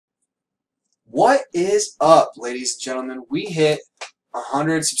What is up, ladies and gentlemen? We hit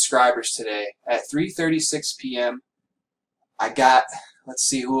 100 subscribers today at 3:36 p.m. I got, let's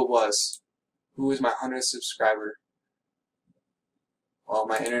see who it was. Who was my 100th subscriber? Well,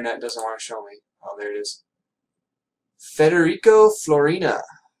 my internet doesn't want to show me. Oh, there it is. Federico Florina.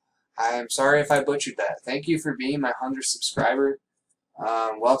 I am sorry if I butchered that. Thank you for being my 100th subscriber.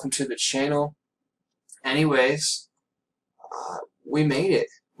 Welcome to the channel. Anyways, we made it.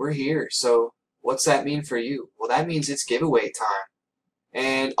 We're here. So what's that mean for you? Well, that means it's giveaway time.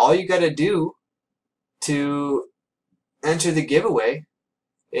 And all you got to do to enter the giveaway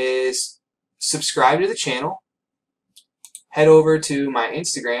is subscribe to the channel, head over to my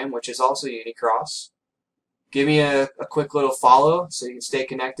Instagram, which is also UNYcross. Give me a quick little follow so you can stay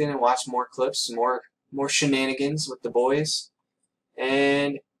connected and watch more clips, more shenanigans with the boys.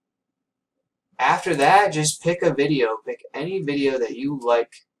 And after that, just pick a video. Pick any video that you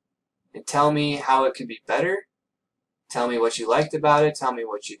like and tell me how it could be better. Tell me what you liked about it. Tell me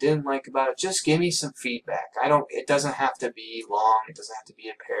what you didn't like about it. Just give me some feedback. It doesn't have to be long. It doesn't have to be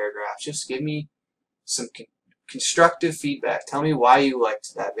a paragraph. Just give me some constructive feedback. Tell me why you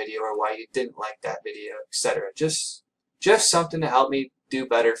liked that video or why you didn't like that video, etc. Just something to help me do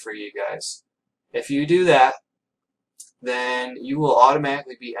better for you guys. If you do that, then you will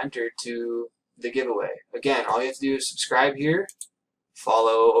automatically be entered to the giveaway. Again, all you have to do is subscribe here,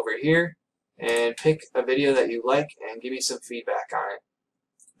 follow over here, and pick a video that you like and give me some feedback on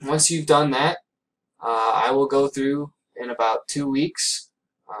it. Once you've done that, I will go through in about 2 weeks,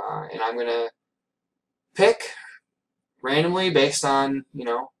 and I'm going to pick randomly based on,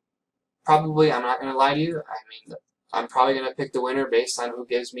 probably, I'm not going to lie to you, I mean, I'm probably going to pick the winner based on who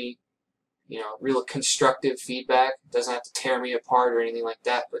gives me, real constructive feedback. It doesn't have to tear me apart or anything like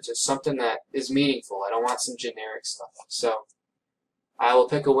that, but just something that is meaningful. I don't want some generic stuff. So I will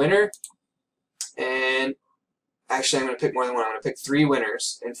pick a winner, and actually I'm going to pick more than one. I'm going to pick 3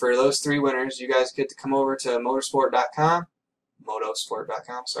 winners, and for those 3 winners, you guys get to come over to motosport.com,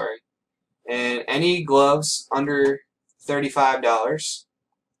 sorry, and any gloves under $35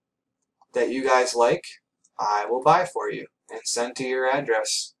 that you guys like, I will buy for you and send to your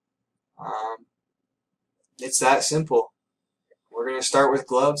address. It's that simple. We're going to start with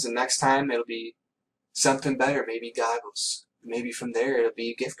gloves, and next time it'll be something better, maybe goggles. Maybe from there it'll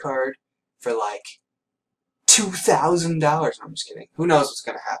be a gift card for like $2,000. No, I'm just kidding. Who knows what's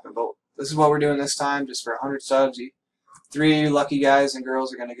going to happen, but this is what we're doing this time, just for 100 subs. 3 lucky guys and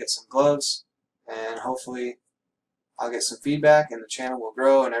girls are going to get some gloves, and hopefully I'll get some feedback and the channel will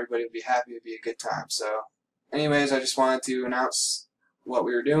grow and everybody will be happy. It'll be a good time. So anyways, I just wanted to announce what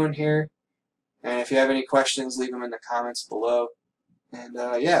we were doing here, and if you have any questions, leave them in the comments below. And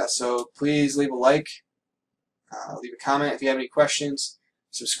yeah, so please leave a like, leave a comment if you have any questions,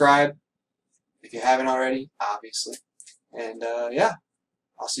 subscribe if you haven't already, obviously, and yeah,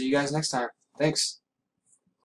 I'll see you guys next time. Thanks.